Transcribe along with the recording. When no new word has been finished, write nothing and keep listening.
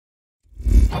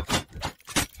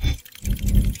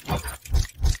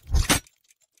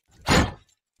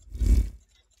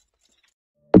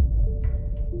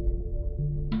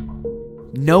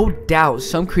No doubt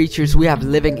some creatures we have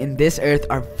living in this earth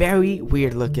are very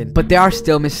weird looking, but there are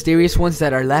still mysterious ones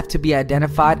that are left to be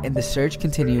identified, and the search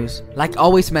continues. Like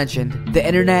always mentioned, the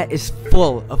internet is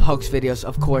full of hoax videos,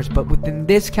 of course, but within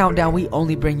this countdown we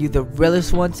only bring you the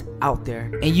realest ones out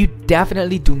there, and you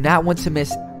definitely do not want to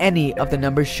miss any of the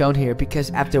numbers shown here,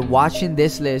 because after watching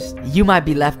this list you might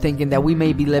be left thinking that we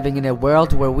may be living in a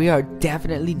world where we are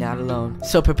definitely not alone.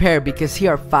 So prepare, because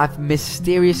here are 5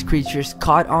 mysterious creatures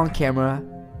caught on camera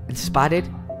and spotted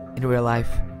in real life.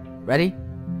 Ready?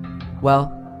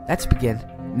 Well, let's begin.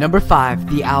 Number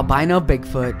 5, the albino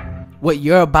Bigfoot. What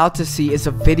you're about to see is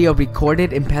a video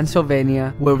recorded in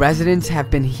Pennsylvania where residents have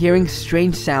been hearing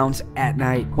strange sounds at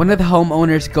night. One of the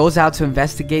homeowners goes out to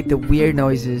investigate the weird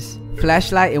noises.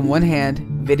 Flashlight in one hand,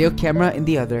 video camera in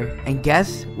the other. And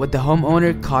guess what the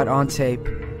homeowner caught on tape?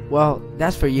 Well,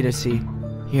 that's for you to see.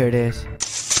 Here it is.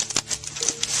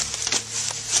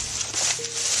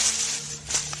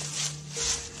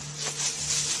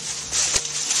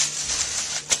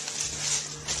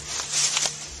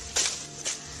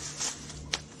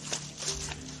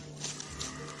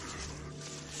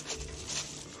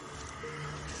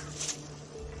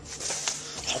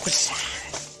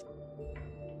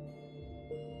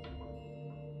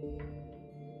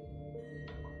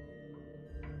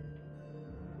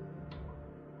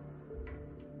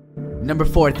 Number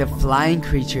 4, the flying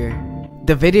creature.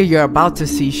 The video you're about to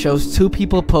see shows 2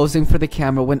 people posing for the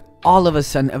camera when all of a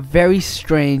sudden a very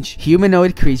strange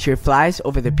humanoid creature flies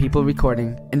over the people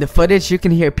recording. In the footage you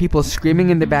can hear people screaming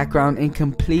in the background in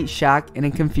complete shock and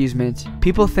in confusement.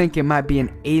 People think it might be an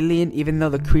alien even though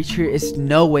the creature is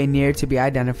no way near to be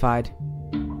identified.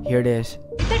 Here it is.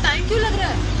 Time क्यों लग रहा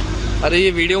है? अरे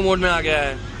ये video mode में आ गया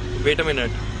है. Wait a minute.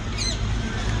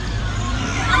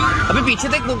 अबे पीछे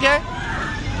देख वो क्या है?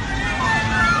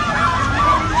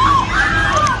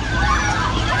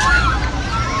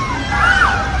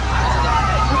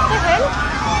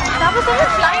 That was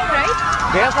someone flying, right?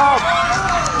 गया साहब.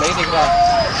 नहीं दिख रहा है.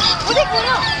 वो देख वो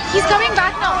ना. He's coming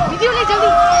back now. Video ले जल्दी.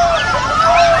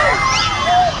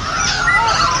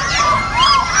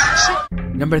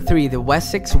 Number 3, the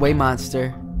Wessex Way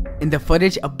Monster. In the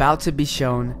footage about to be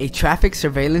shown, a traffic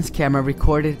surveillance camera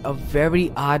recorded a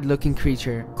very odd looking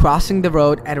creature crossing the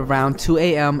road at around 2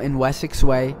 a.m. in Wessex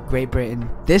Way, Great Britain.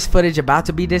 This footage about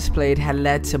to be displayed had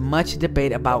led to much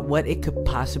debate about what it could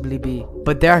possibly be,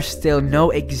 but there are still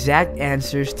no exact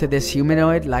answers to this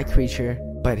humanoid-like creature.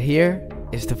 But here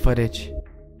is the footage.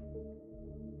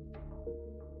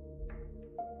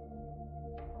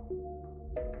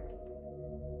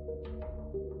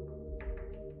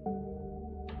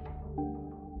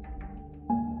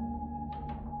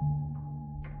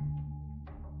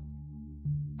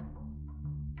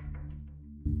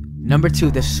 Number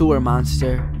 2, the sewer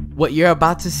monster. What you're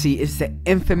about to see is the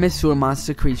infamous sewer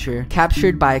monster creature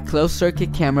captured by a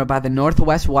closed-circuit camera by the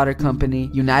Northwest Water Company,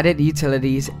 United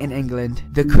Utilities in England.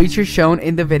 The creature shown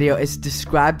in the video is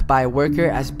described by a worker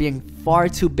as being far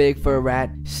too big for a rat,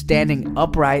 standing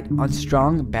upright on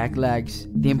strong back legs.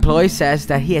 The employee says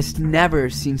that he has never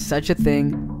seen such a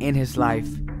thing in his life.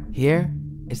 Here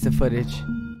is the footage.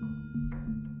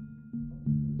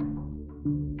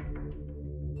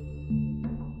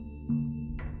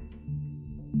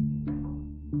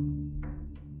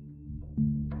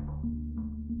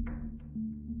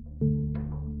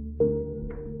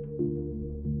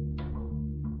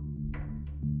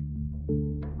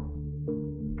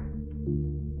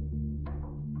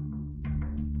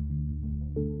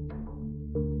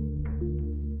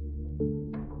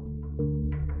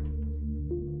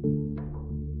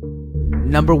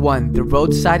 Number 1, the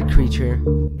Roadside Creature.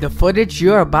 The footage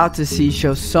you're about to see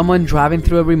shows someone driving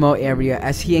through a remote area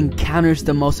as he encounters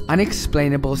the most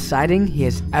unexplainable sighting he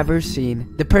has ever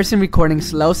seen. The person recording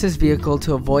slows his vehicle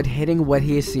to avoid hitting what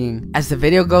he is seeing. As the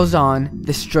video goes on,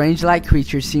 the strange-like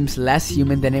creature seems less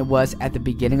human than it was at the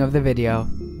beginning of the video.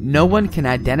 No one can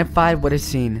identify what is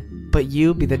seen, but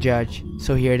you be the judge.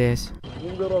 So here it is.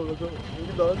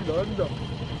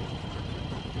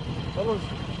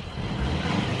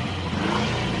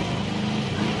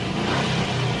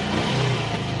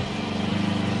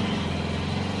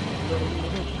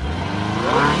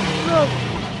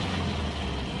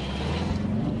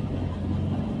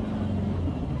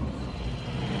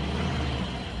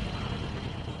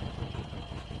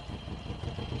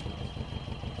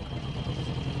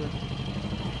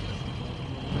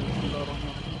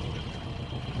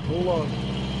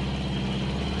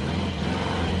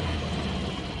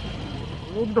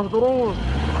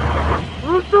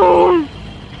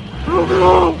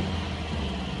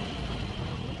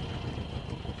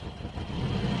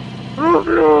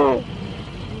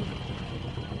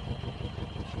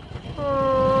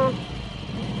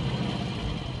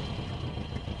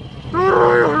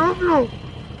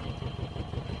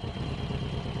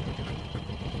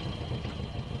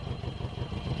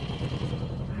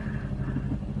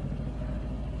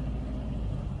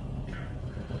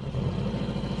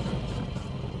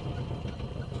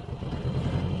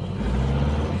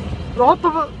 حط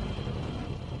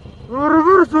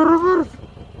ريفرس ريفرس.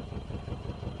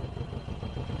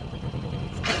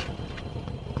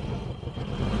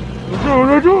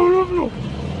 رجعوا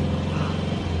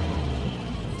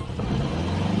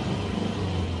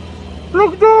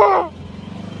ركضوا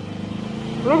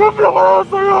ركبنا ورا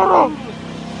السيارة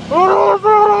ورا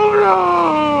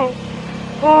السيارة.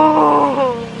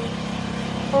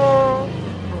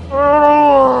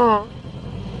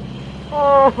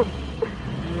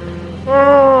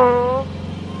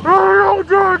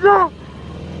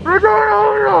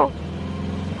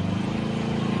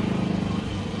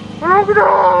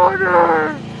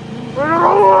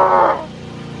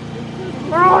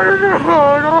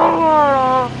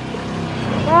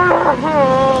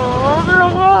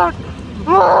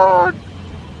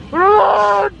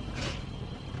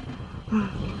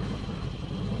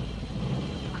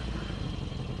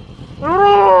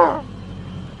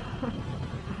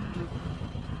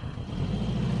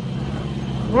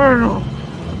 Bueno.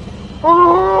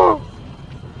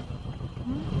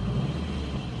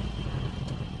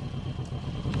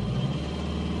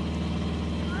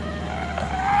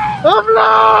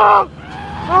 ¡Habla!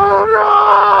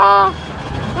 ¡Habla!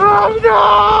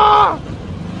 ¡Habla!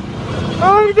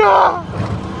 ¡Habla!